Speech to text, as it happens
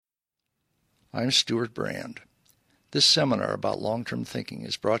I'm Stuart Brand. This seminar about long-term thinking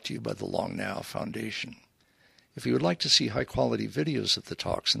is brought to you by the Long Now Foundation. If you would like to see high-quality videos of the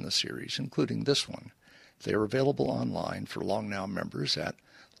talks in the series, including this one, they are available online for Long Now members at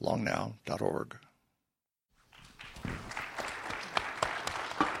longnow.org.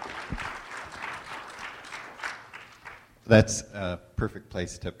 That's a perfect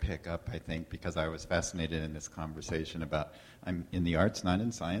place to pick up, I think, because I was fascinated in this conversation about, I'm in the arts, not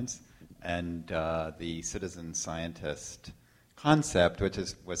in science, and the citizen scientist concept, which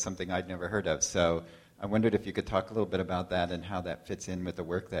was something I'd never heard of. So I wondered if you could talk a little bit about that and how that fits in with the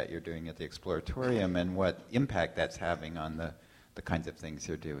work that you're doing at the Exploratorium and what impact that's having on the kinds of things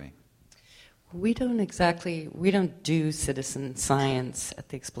you're doing. We don't do citizen science at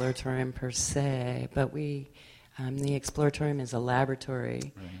the Exploratorium per se, but the Exploratorium is a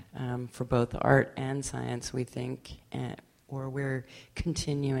laboratory for both art and science, we think, or we're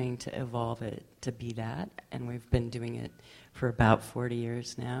continuing to evolve it to be that, and we've been doing it for about 40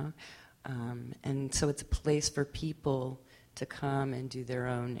 years now. And so it's a place for people to come and do their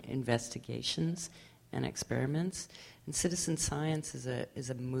own investigations and experiments. And citizen science is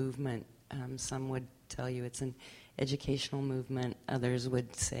a movement. Some would tell you it's an educational movement. Others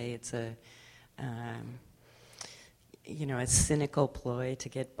would say it's a cynical ploy to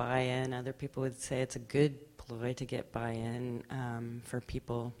get buy-in. Other people would say it's a good ploy to get buy-in for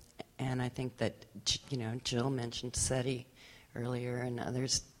people. And I think that, Jill mentioned SETI earlier, and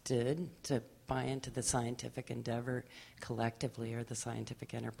others did, to buy into the scientific endeavor collectively, or the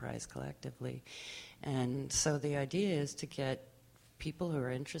scientific enterprise collectively. And so the idea is to get people who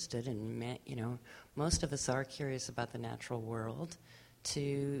are interested in, most of us are curious about the natural world,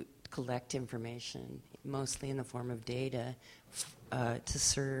 to collect information, mostly in the form of data, to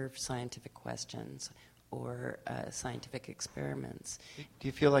serve scientific questions or scientific experiments. Do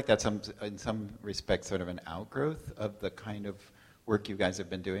you feel like that's in some respects sort of an outgrowth of the kind of work you guys have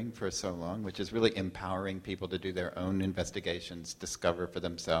been doing for so long, which is really empowering people to do their own investigations, discover for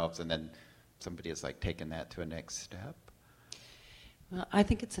themselves, and then somebody has taken that to a next step? Well, I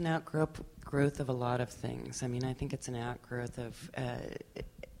think it's an outgrowth of a lot of things. I mean, I think it's an outgrowth of,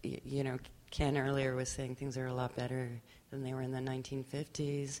 Ken earlier was saying things are a lot better than they were in the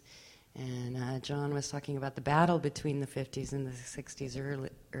 1950s. And John was talking about the battle between the 50s and the 60s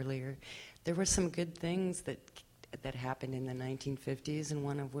earlier. There were some good things that happened in the 1950s, and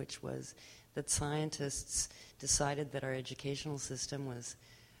one of which was that scientists decided that our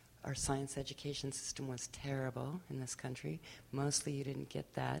science education system was terrible in this country. Mostly you didn't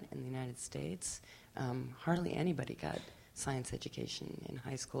get that in the United States. Hardly anybody got science education in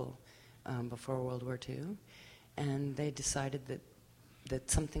high school before World War II. And they decided that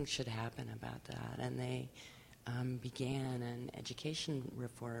something should happen about that. And they began an education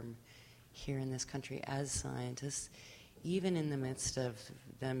reform here in this country as scientists, even in the midst of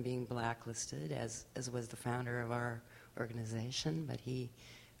them being blacklisted, as was the founder of our organization. But he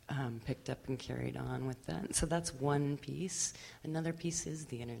picked up and carried on with that. So that's one piece. Another piece is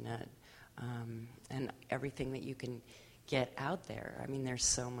the internet and everything that you can get out there. I mean, there's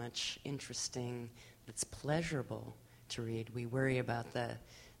so much interesting that's pleasurable to read. We worry about the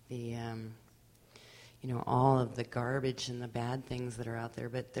all of the garbage and the bad things that are out there,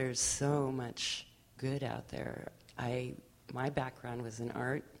 but there's so much good out there. My background was in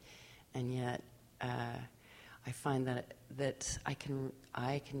art, and yet I find that I can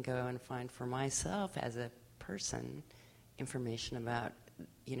go and find for myself as a person information about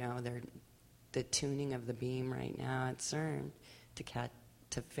the tuning of the beam right now at CERN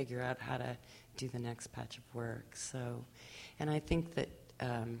to figure out how to do the next patch of work. So, and I think that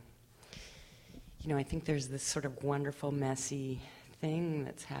I think there's this sort of wonderful, messy thing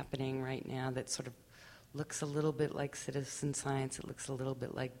that's happening right now that sort of looks a little bit like citizen science. It looks a little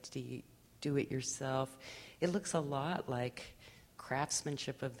bit like do-it-yourself. It looks a lot like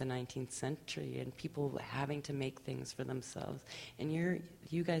craftsmanship of the 19th century and people having to make things for themselves. And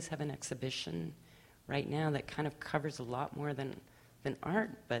you guys have an exhibition right now that kind of covers a lot more than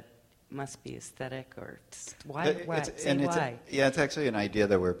art, but must be aesthetic or why? Why? It's actually an idea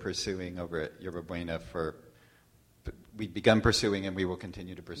that we're pursuing over at Yerba Buena we've begun pursuing and we will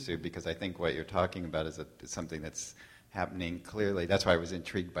continue to pursue, because I think what you're talking about is something that's happening clearly. That's why I was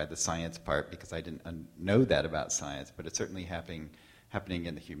intrigued by the science part, because I didn't know that about science, but it's certainly happening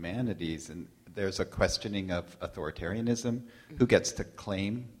in the humanities. And there's a questioning of authoritarianism. Who gets to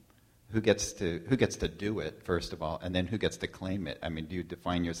claim? Who gets to do it, first of all, and then who gets to claim it? I mean, do you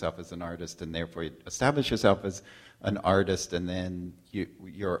define yourself as an artist and therefore you establish yourself as an artist, and then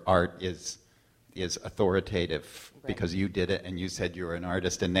your art is is authoritative Right. because you did it and you said you were an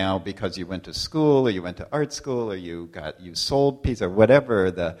artist, and now because you went to school or you went to art school or you sold pizza or whatever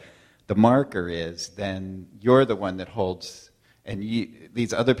the marker is, then you're the one that holds, and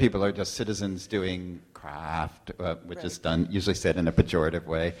these other people are just citizens doing craft, which Right. is done usually said in a pejorative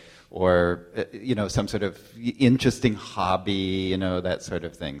way, or some sort of interesting hobby, that sort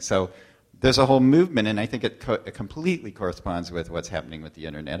of thing. So there's a whole movement, and I think it completely corresponds with what's happening with the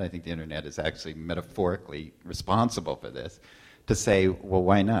internet. I think the internet is actually metaphorically responsible for this, to say, well,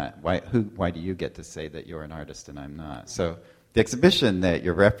 why not? Why do you get to say that you're an artist and I'm not? So the exhibition that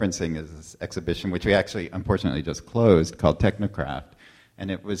you're referencing is this exhibition, which we actually unfortunately just closed, called Technocraft, and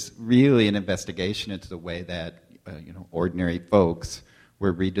it was really an investigation into the way that ordinary folks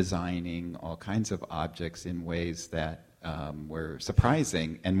were redesigning all kinds of objects in ways that were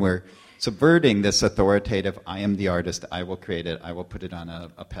surprising, and were subverting this authoritative, I am the artist, I will create it, I will put it on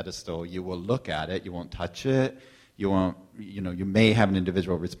a pedestal, you will look at it, you won't touch it, you won't, you may have an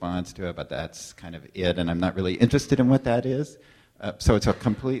individual response to it, but that's kind of it, and I'm not really interested in what that is. So it's a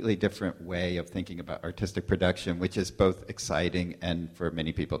completely different way of thinking about artistic production, which is both exciting and, for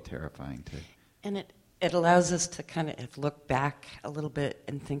many people, terrifying too. And it allows us to kind of look back a little bit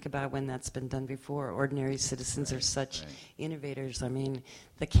and think about when that's been done before. Ordinary citizens are such innovators. I mean,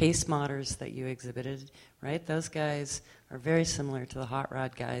 the case modders that you exhibited, right? Those guys are very similar to the hot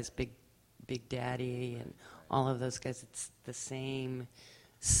rod guys, Big Daddy and all of those guys. It's the same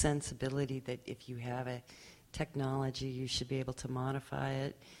sensibility that if you have a technology, you should be able to modify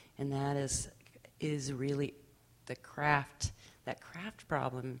it, and that is really the craft. That craft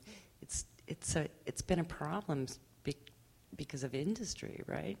problem. It's been a problem because of industry,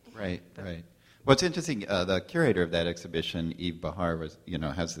 right? Right. Well, it's interesting. The curator of that exhibition, Yves Bahar,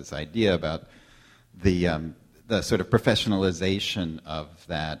 has this idea about the sort of professionalization of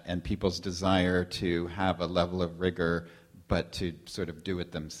that and people's desire to have a level of rigor, but to sort of do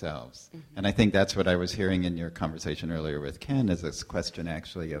it themselves. Mm-hmm. And I think that's what I was hearing in your conversation earlier with Ken, is this question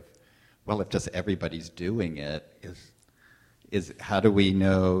actually of, well, if just everybody's doing it, is how do we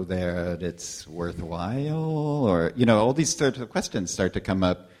know that it's worthwhile? Or, all these sorts of questions start to come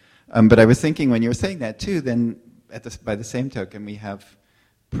up. But I was thinking when you were saying that too, then by the same token, we have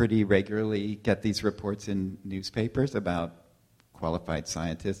pretty regularly get these reports in newspapers about qualified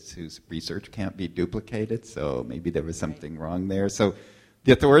scientists whose research can't be duplicated, so maybe there was something wrong there. So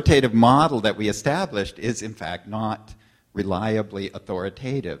the authoritative model that we established is, in fact, not reliably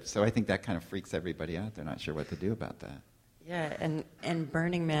authoritative. So I think that kind of freaks everybody out. They're not sure what to do about that. Yeah, and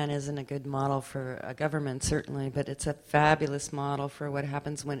Burning Man isn't a good model for a government, certainly, but it's a fabulous model for what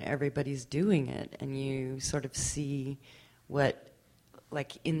happens when everybody's doing it, and you sort of see what,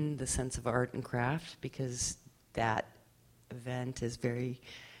 like in the sense of art and craft, because that event is very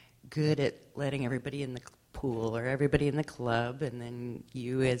good at letting everybody in the pool or everybody in the club, and then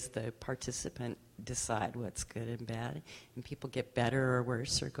you as the participant decide what's good and bad, and people get better or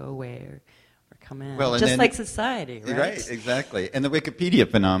worse or go away or come in. Well, just like society, right? Right, exactly. And the Wikipedia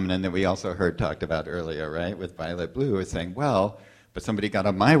phenomenon that we also heard talked about earlier, right, with Violet Blue, is saying, well, but somebody got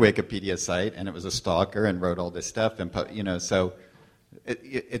on my Wikipedia site and it was a stalker and wrote all this stuff, and so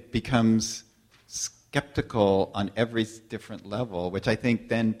it becomes skeptical on every different level, which I think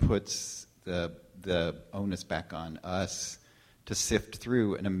then puts the onus back on us to sift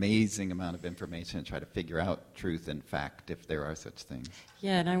through an amazing amount of information and try to figure out truth and fact, if there are such things.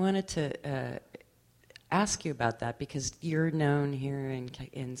 Yeah, and I wanted to ask you about that, because you're known here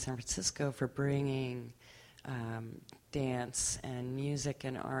in San Francisco for bringing dance and music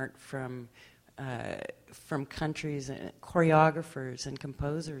and art from countries, and choreographers and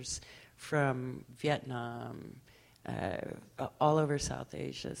composers from Vietnam, all over South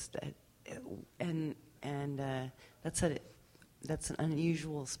Asia, and that's an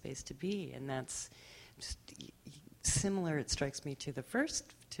unusual space to be, and that's just similar, it strikes me, to the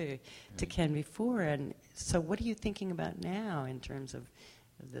first to Ken before. And so what are you thinking about now in terms of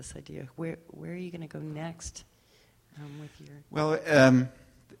this idea? Where are you going to go next with your... Well,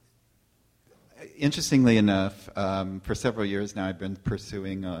 interestingly enough, for several years now I've been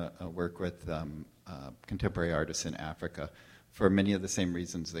pursuing a work with contemporary artists in Africa, for many of the same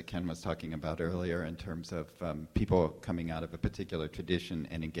reasons that Ken was talking about earlier, in terms of people coming out of a particular tradition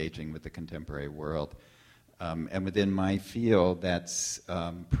and engaging with the contemporary world. And within my field, that's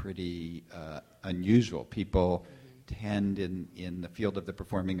pretty unusual. People tend, in the field of the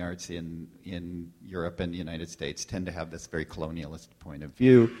performing arts in Europe and the United States, tend to have this very colonialist point of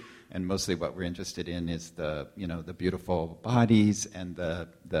view, and mostly what we're interested in is the beautiful bodies and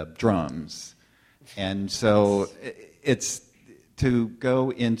the drums. And so it's... to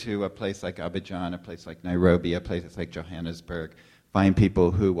go into a place like Abidjan, a place like Nairobi, a place like Johannesburg, find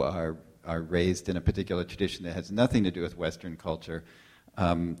people who are raised in a particular tradition that has nothing to do with Western culture,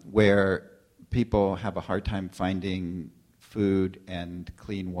 where people have a hard time finding food and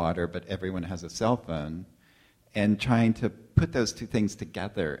clean water, but everyone has a cell phone, and trying to put those two things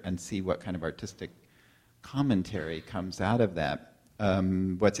together and see what kind of artistic commentary comes out of that.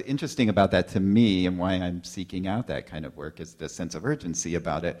 What's interesting about that to me, and why I'm seeking out that kind of work, is the sense of urgency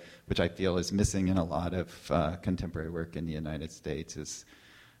about it, which I feel is missing in a lot of contemporary work in the United States. Is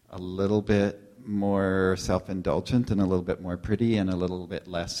a little bit more self-indulgent and a little bit more pretty and a little bit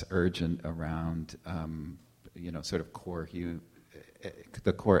less urgent around, sort of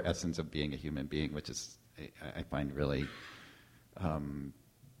the core essence of being a human being, which is, I find really,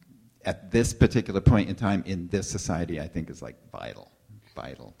 at this particular point in time in this society, I think is like vital.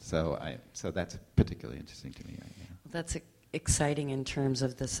 So that's particularly interesting to me right now. Well, that's exciting in terms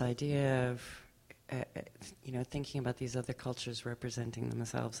of this idea of, thinking about these other cultures representing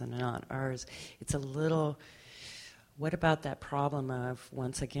themselves and not ours. It's a little, what about that problem of,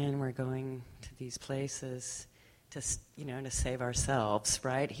 once again, we're going to these places to save ourselves,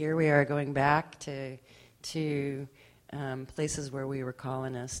 right? Here we are going back to places where we were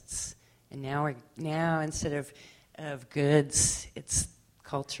colonists, and now instead of goods, it's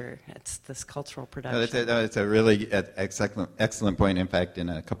culture. It's this cultural production. It's a really excellent point. In fact, in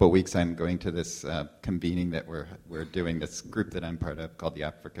a couple of weeks, I'm going to this convening that we're doing, this group that I'm part of called the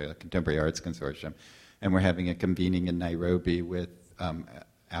Africa Contemporary Arts Consortium, and we're having a convening in Nairobi with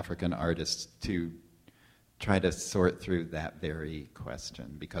African artists to try to sort through that very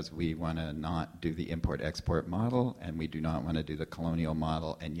question, because we want to not do the import-export model, and we do not want to do the colonial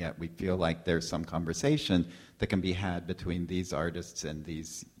model, and yet we feel like there's some conversation that can be had between these artists and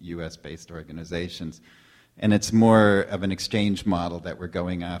these US-based organizations. And it's more of an exchange model that we're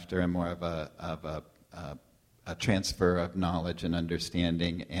going after, and more of a transfer of knowledge and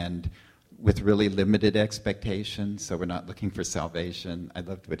understanding, and with really limited expectations, so we're not looking for salvation. I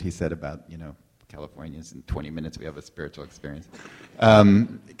loved what he said about, Californians, in 20 minutes we have a spiritual experience.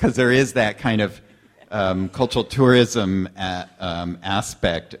 Because there is that kind of cultural tourism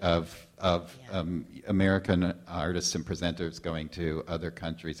aspect of American artists and presenters going to other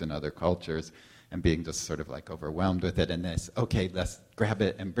countries and other cultures and being just sort of like overwhelmed with it, and this, okay, let's grab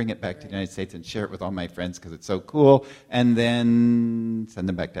it and bring it back to the United States and share it with all my friends because it's so cool, and then send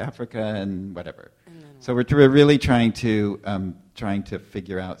them back to Africa and whatever. So we're really trying to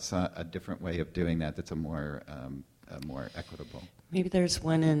figure out a different way of doing that. That's a more equitable. Maybe there's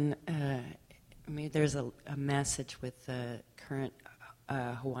one in. Maybe there's a message with the current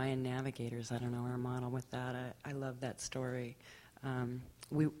Hawaiian navigators. I don't know our model with that. I love that story.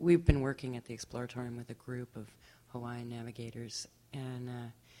 We've been working at the Exploratorium with a group of Hawaiian navigators,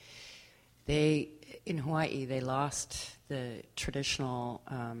 and in Hawaii they lost the traditional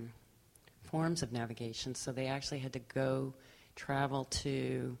forms of navigation, so they actually had to travel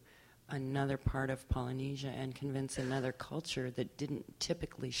to another part of Polynesia and convince another culture that didn't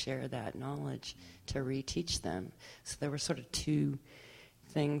typically share that knowledge to reteach them. So there were sort of two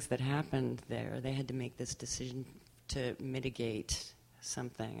things that happened there. They had to make this decision to mitigate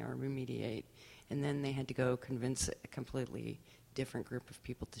something or remediate, and then they had to go convince a completely different group of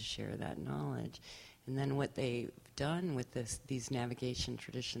people to share that knowledge. And then what they've done with these navigation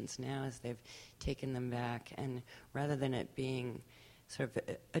traditions now is they've taken them back, and rather than it being sort of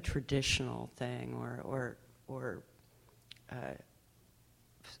a traditional thing or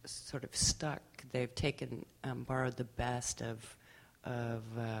sort of stuck, they've borrowed the best of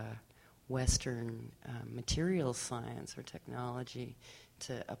Western materials science or technology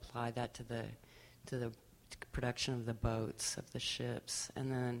to apply that to the production of the boats, of the ships,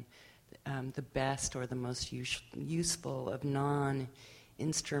 and then the best or the most useful of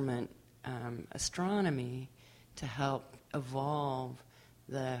non-instrument astronomy to help evolve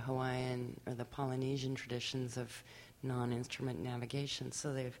the Hawaiian or the Polynesian traditions of non-instrument navigation.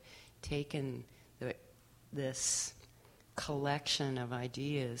 So they've taken this collection of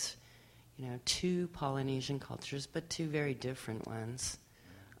ideas, two Polynesian cultures, but two very different ones,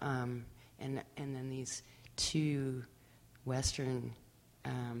 and then these two Western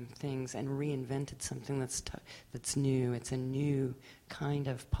things, and reinvented something that's new. It's a new kind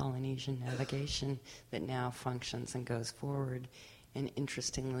of Polynesian navigation that now functions and goes forward, and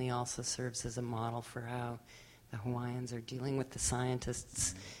interestingly also serves as a model for how the Hawaiians are dealing with the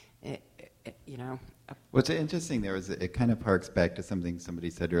scientists. What's interesting there is it kind of harks back to something somebody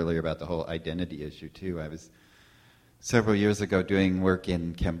said earlier about the whole identity issue too. several years ago doing work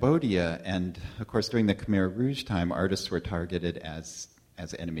in Cambodia, and of course during the Khmer Rouge time, artists were targeted as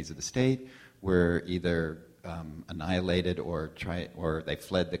enemies of the state, were either annihilated or they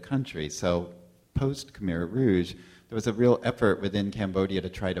fled the country. So post Khmer Rouge, there was a real effort within Cambodia to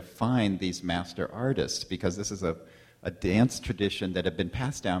try to find these master artists, because this is a dance tradition that had been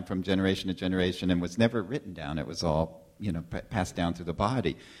passed down from generation to generation and was never written down. It was all passed down through the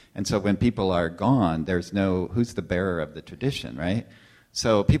body. And so when people are gone, there's who's the bearer of the tradition, right?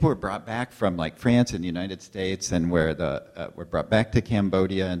 So people were brought back from like France and the United States, and were brought back to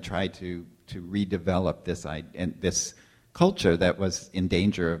Cambodia and tried to redevelop this culture that was in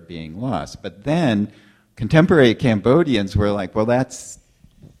danger of being lost. But then contemporary Cambodians were like, well, that's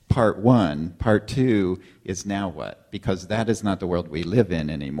part one. Part two is now what? Because that is not the world we live in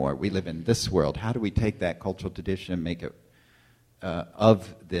anymore. We live in this world. How do we take that cultural tradition and make it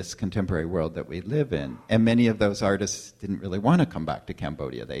of this contemporary world that we live in? And many of those artists didn't really want to come back to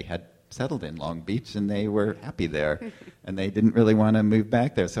Cambodia. They had settled in Long Beach and they were happy there, and they didn't really want to move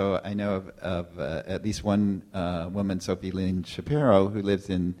back there. So I know of at least one woman, Sophie Lynn Shapiro, who lives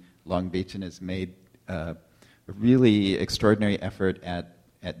in Long Beach and has made a really extraordinary effort at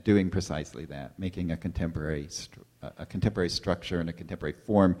doing precisely that, making a contemporary structure and a contemporary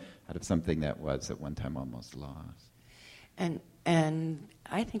form out of something that was at one time almost lost. And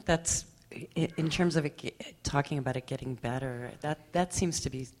I think that's, in terms of talking about it getting better, that seems to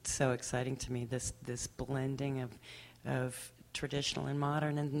be so exciting to me. This blending of traditional and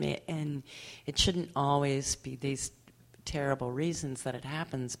modern, and it shouldn't always be these terrible reasons that it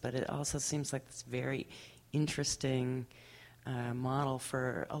happens, but it also seems like this very interesting model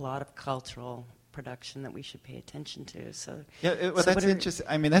for a lot of cultural production that we should pay attention to. That's interesting.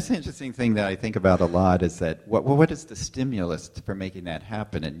 I mean, that's an interesting thing that I think about a lot, is that what is the stimulus for making that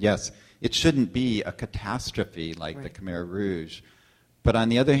happen? And yes, it shouldn't be a catastrophe like the Khmer Rouge, but on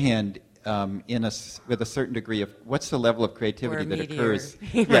the other hand, with a certain degree of what's the level of creativity that occurs?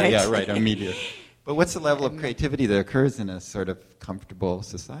 A meteor. But what's the level of creativity that occurs in a sort of comfortable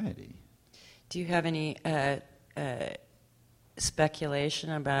society? Do you have any speculation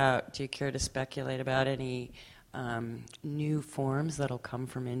about, do you care to speculate about any new forms that'll come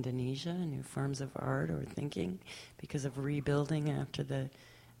from Indonesia, new forms of art or thinking because of rebuilding after the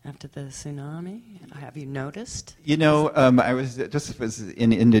tsunami? Have you noticed? I was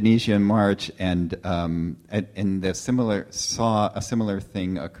in Indonesia in March, and saw a similar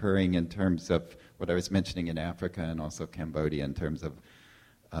thing occurring in terms of what I was mentioning in Africa and also Cambodia, in terms of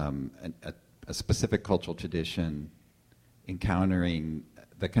a specific cultural tradition encountering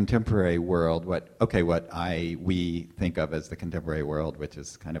the contemporary world, what we think of as the contemporary world, which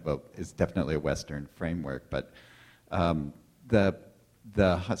is is definitely a Western framework, but the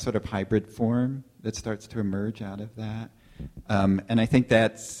sort of hybrid form that starts to emerge out of that, and I think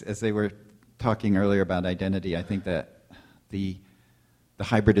that's, as they were talking earlier about identity, I think that the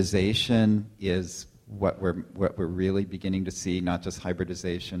hybridization is what we're really beginning to see, not just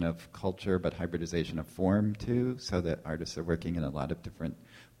hybridization of culture, but hybridization of form too, so that artists are working in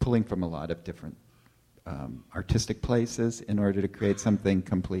pulling from a lot of different artistic places in order to create something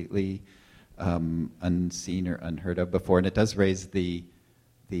completely unseen or unheard of before. And it does raise the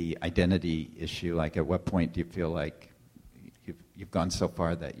identity issue, like at what point do you feel like you've gone so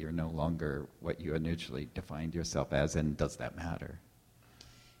far that you're no longer what you initially defined yourself as, and does that matter?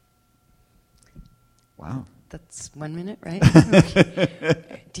 Wow. That's 1 minute, right?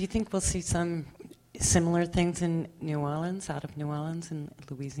 Do you think we'll see some similar things in New Orleans, out of New Orleans and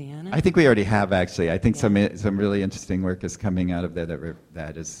Louisiana? I think we already have, actually. I think some really interesting work is coming out of there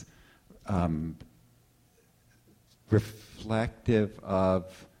that is reflective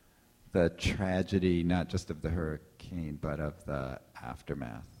of the tragedy, not just of the hurricane, but of the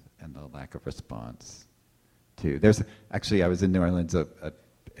aftermath and the lack of response to. I was in New Orleans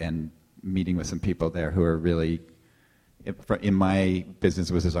and meeting with some people there who are really, in my business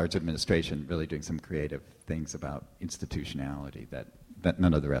was as arts administration, really doing some creative things about institutionality that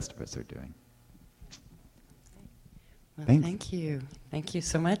none of the rest of us are doing. Well, thank you. Thank you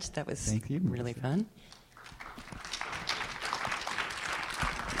so much. That was really fun.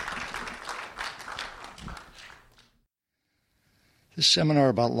 This seminar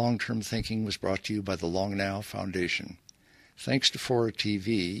about long-term thinking was brought to you by the Long Now Foundation. Thanks to Fora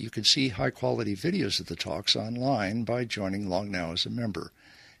TV, you can see high-quality videos of the talks online by joining Long Now as a member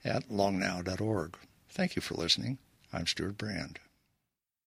at longnow.org. Thank you for listening. I'm Stuart Brand.